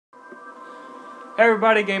Hey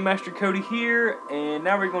everybody, Game Master Cody here, and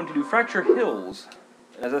now we're going to do Fracture Hills.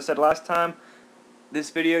 As I said last time, this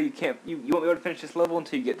video you won't be able to finish this level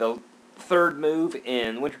until you get the third move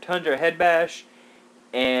in Winter Tundra headbash,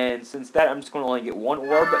 and since that I'm just going to only get one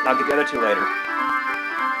orb, and I'll get the other two later.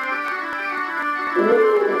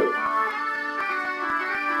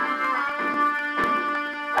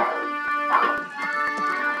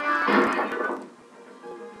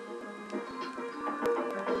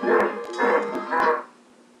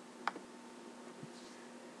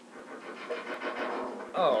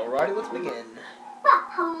 Alrighty, let's begin. Well,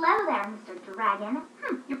 hello there, Mr. Dragon.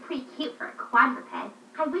 You're pretty cute for a quadruped.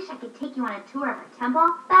 I wish I could take you on a tour of our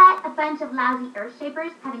temple, but a bunch of lousy earth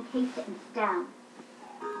shapers have encased it in stone.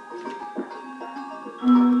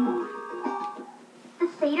 The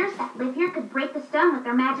satyrs that live here could break the stone with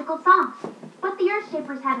their magical songs, but the earth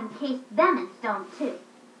shapers have encased them in stone too.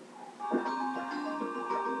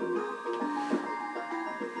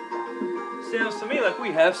 Sounds to me like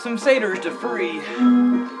we have some satyrs to free.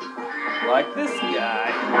 Like this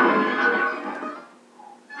guy.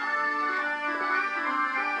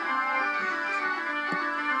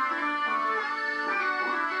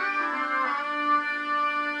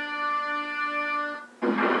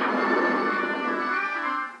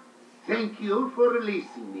 Thank you for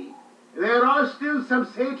releasing me. There are still some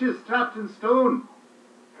satyrs trapped in stone.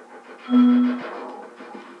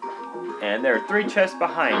 And there are 3 chests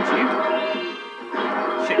behind you.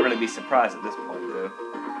 Shouldn't really be surprised at this point, though.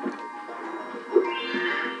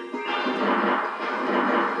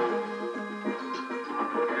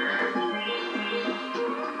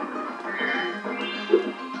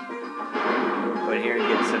 Go in here and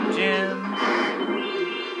get some gems.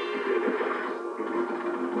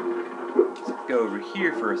 Let's go over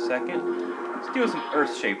here for a second. Steal some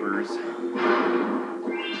earth shapers.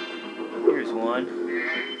 Here's one.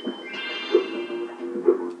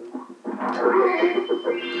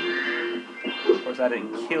 Of course, I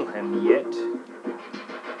didn't kill him yet.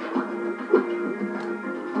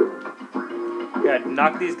 Gotta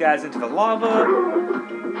knock these guys into the lava,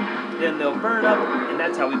 then they'll burn up, and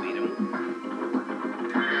that's how we beat them.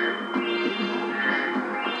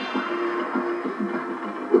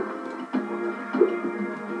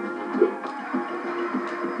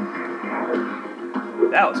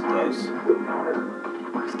 That was close.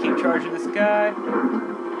 Just keep charging this guy.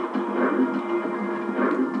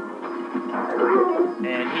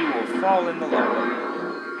 And he will fall in the lava.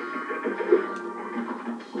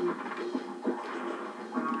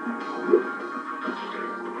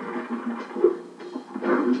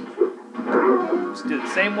 Just do the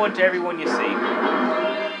same one to everyone you see.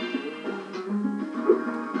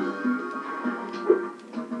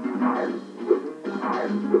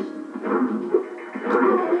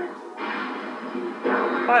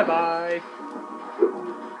 Bye-bye.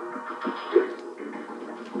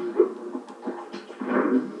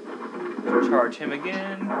 Charge him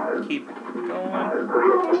again. Keep going.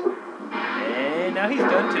 And now he's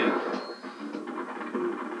done too.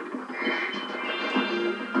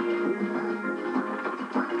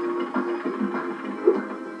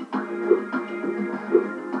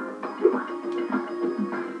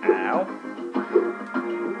 Ow.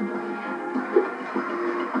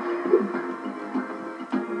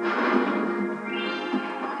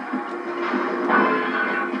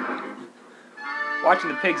 Watching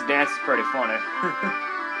the pigs dance is pretty funny.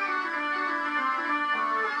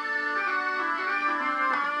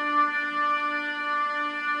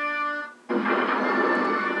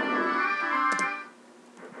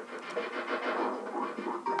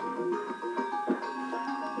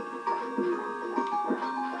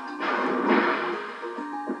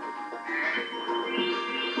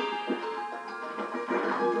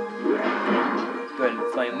 Go ahead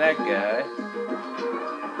and flame that guy.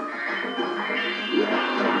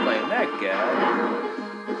 Flame that guy.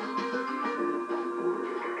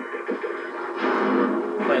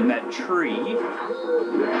 Flame that tree.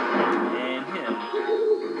 And him.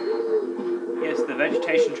 Yes, the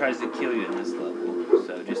vegetation tries to kill you in this level,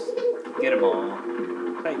 so just get them all.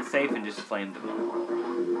 Play it safe and just flame them all.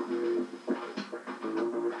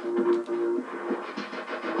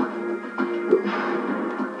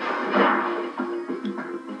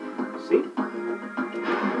 See?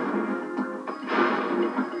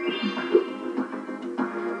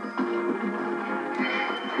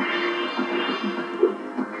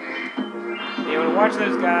 You want to watch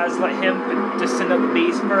those guys, let him just send up the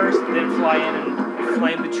beast first, then fly in and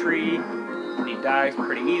flame the tree, and he dies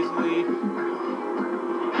pretty easily.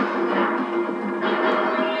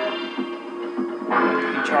 You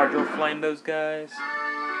can charge or flame those guys.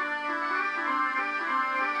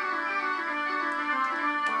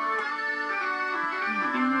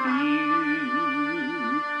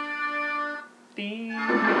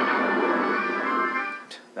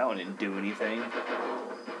 do anything.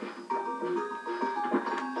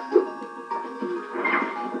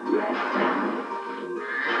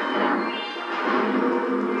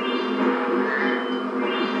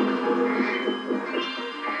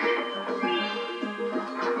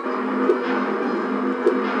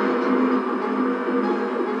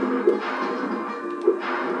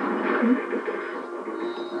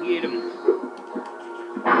 Get him.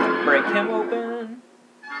 Break him open.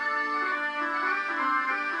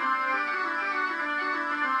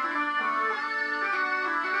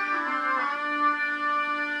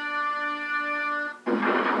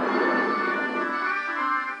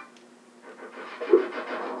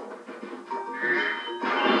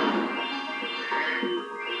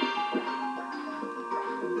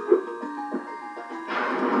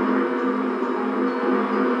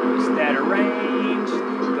 Just at a range.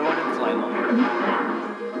 Going and flame him.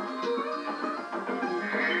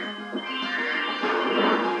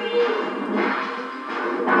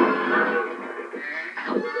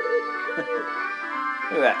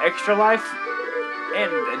 Look at that, extra life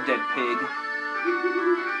and a dead pig.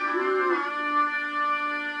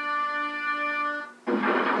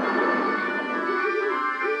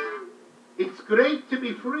 It's great to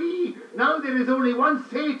be free. Now there is only one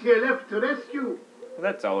satyr left to rescue. Well,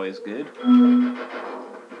 that's always good. Did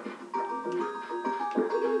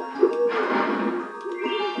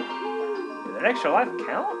that extra life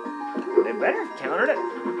count? They better have counted it.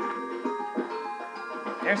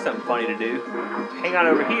 There's something funny to do. Hang on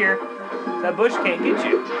over here. That bush can't get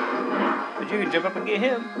you. But you can jump up and get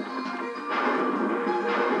him.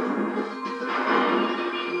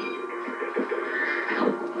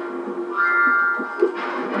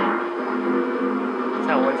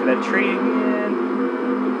 Now wait for that tree again.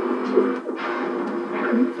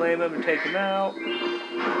 Flame him and take him out.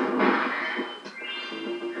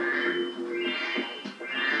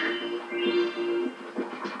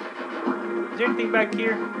 Is there anything back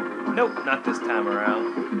here? Nope, not this time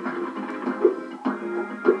around.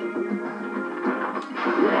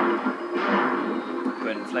 Go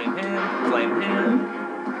ahead and flame him, flame him.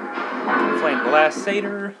 Flame the last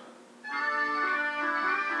satyr.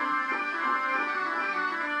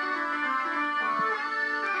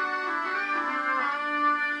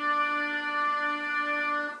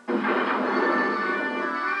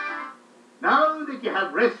 Now that you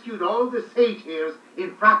have rescued all the satyrs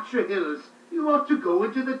in Fracture Hills, you ought to go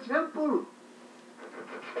into the temple.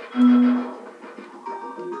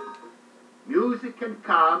 Music can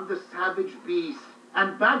calm the savage beast,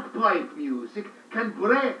 and bagpipe music can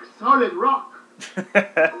break solid rock.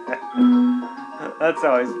 That's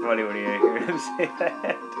always funny when you hear him say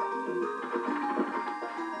that.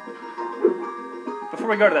 Before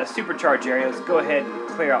we go to that Supercharge area, let's go ahead and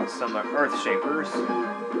clear out some Earth Shapers.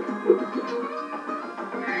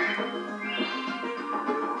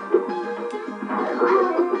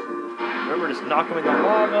 Remember, just knock them in the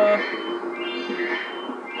lava.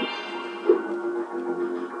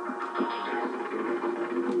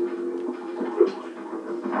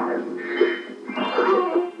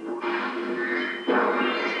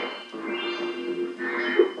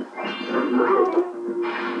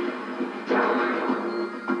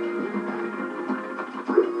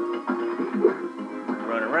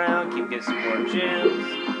 Run around, keep getting some more gems,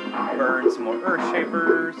 burn some more Earth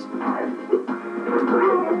Shapers.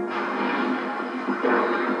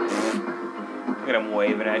 Look at him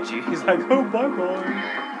waving at you. He's like, oh, bye-bye.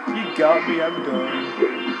 You got me, I'm done.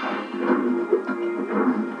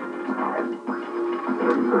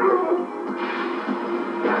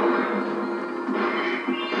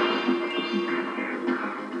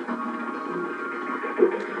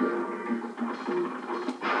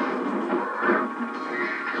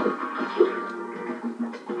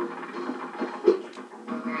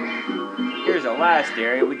 Here's the last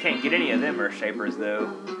area. We can't get any of them Earth Shapers though.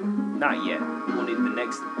 Not yet.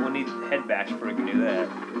 We'll need headbash before we can do that.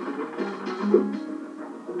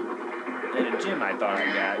 And a gem I thought I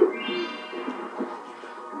got.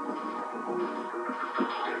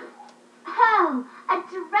 Oh, a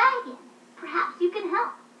dragon! Perhaps you can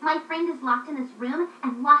help. My friend is locked in this room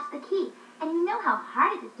and lost the key. And you know how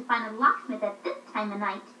hard it is to find a locksmith at this time of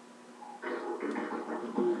night.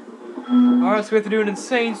 Alright, so we have to do an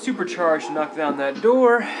insane supercharge to knock down that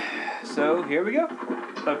door. So, here we go.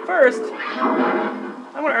 But first,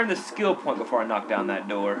 I want to earn the skill point before I knock down that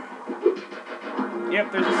door.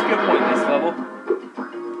 Yep, there's a skill point in this level.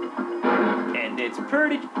 And it's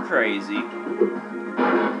pretty crazy.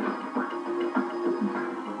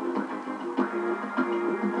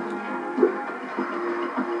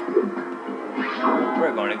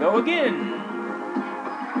 We're going to go again.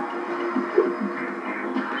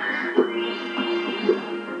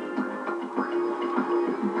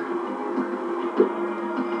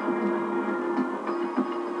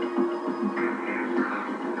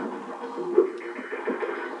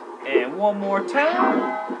 one more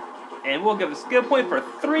time. And we'll give a skill point for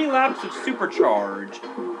 3 laps of Supercharge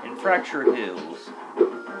in Fracture Hills.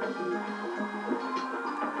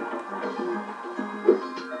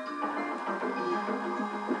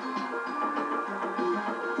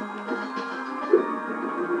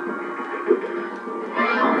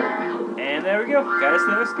 And there we go. Got us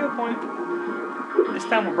another skill point. This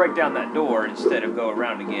time we'll break down that door instead of go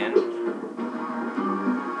around again.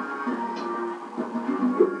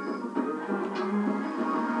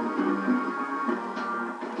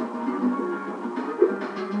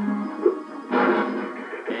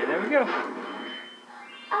 And there we go.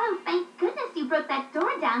 Oh, thank goodness you broke that door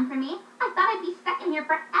down for me. I thought I'd be stuck in here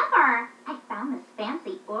forever. I found this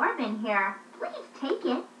fancy orb in here. Please take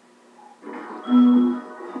it.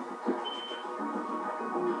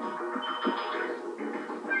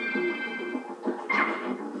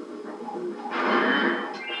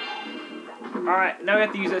 Alright, now we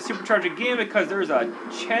have to use that Supercharge again because there's a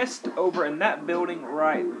chest over in that building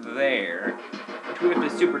right there, which we have to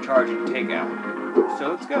Supercharge and take out.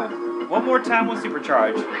 So let's go. One more time with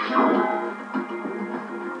Supercharge.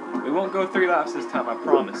 We won't go 3 laps this time, I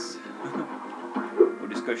promise. We'll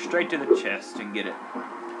just go straight to the chest and get it.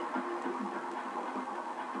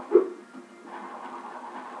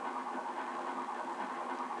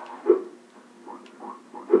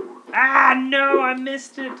 Ah, no, I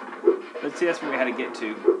missed it. Let's see, that's where we had to get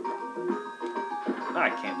to.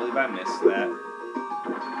 I can't believe I missed that.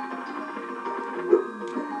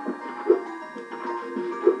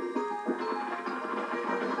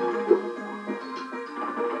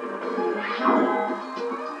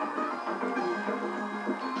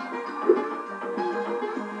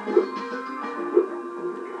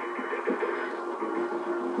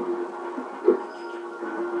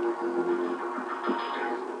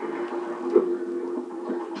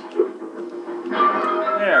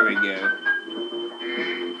 There we go.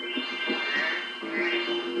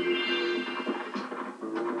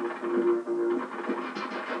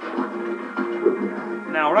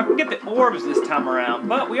 Now, we're not going to get the orbs this time around,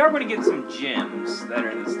 but we are going to get some gems that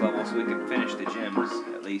are in this level, so we can finish the gems,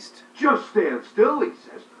 at least. Just stand still, he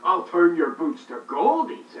says. I'll turn your boots to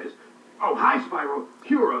gold, he says. Oh, hi, Spyro.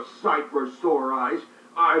 You're a sight for sore eyes.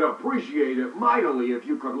 I'd appreciate it mightily if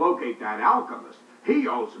you could locate that alchemist. He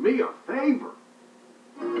owes me a favor.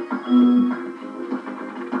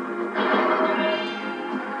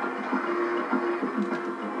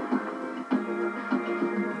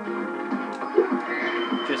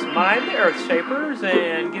 Just mine the Earth Shapers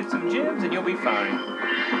and get some gems and you'll be fine.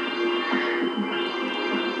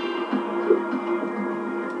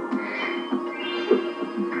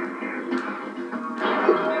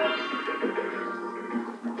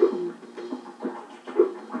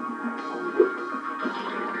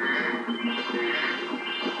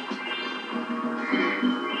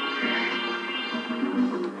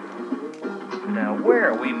 Now,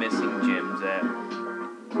 where are we missing gems at?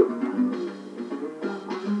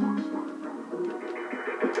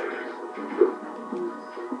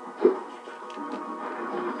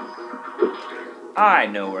 I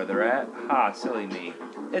know where they're at. Ha, silly me.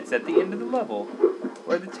 It's at the end of the level,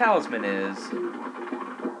 where the talisman is.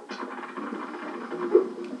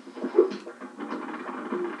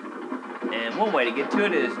 And one way to get to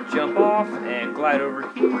it is jump off and glide over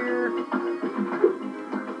here.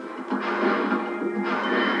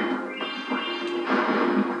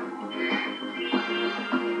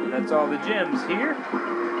 And that's all the gems here.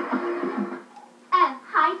 Oh,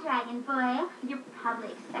 hi, Dragon Boy. You're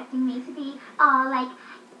probably expecting me to be all like,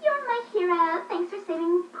 you're my hero, thanks for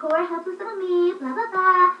saving poor helpless little me, blah, blah,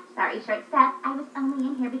 blah. Sorry, short step, I was only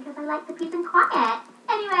in here because I like the peace and quiet.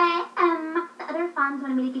 Anyway, the other fawns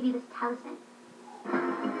wanted me to give you this talisman.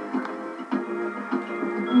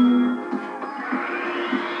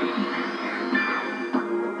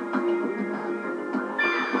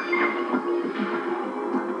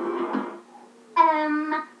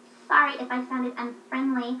 Sorry if I sounded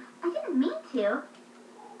unfriendly. I didn't mean to.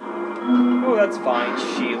 Oh, that's fine.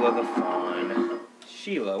 Sheila the Fawn.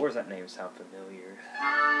 Sheila, where's that name sound familiar?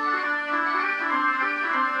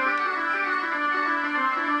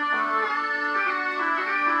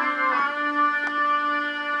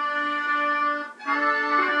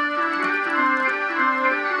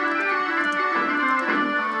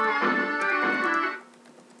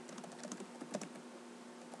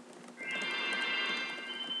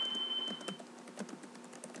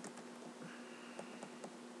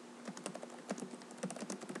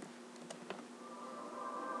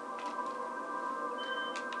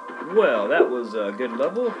 Well, that was a good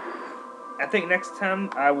level. I think next time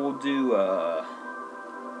I will do, yeah,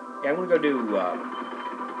 I'm going to go do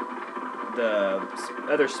the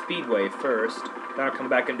other speedway first. Then I'll come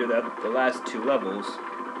back and do the last 2 levels,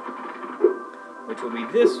 which will be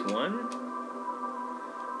this one,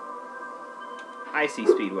 Icy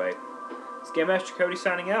Speedway. Scam Master Cody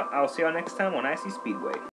signing out. I'll see y'all next time on Icy Speedway.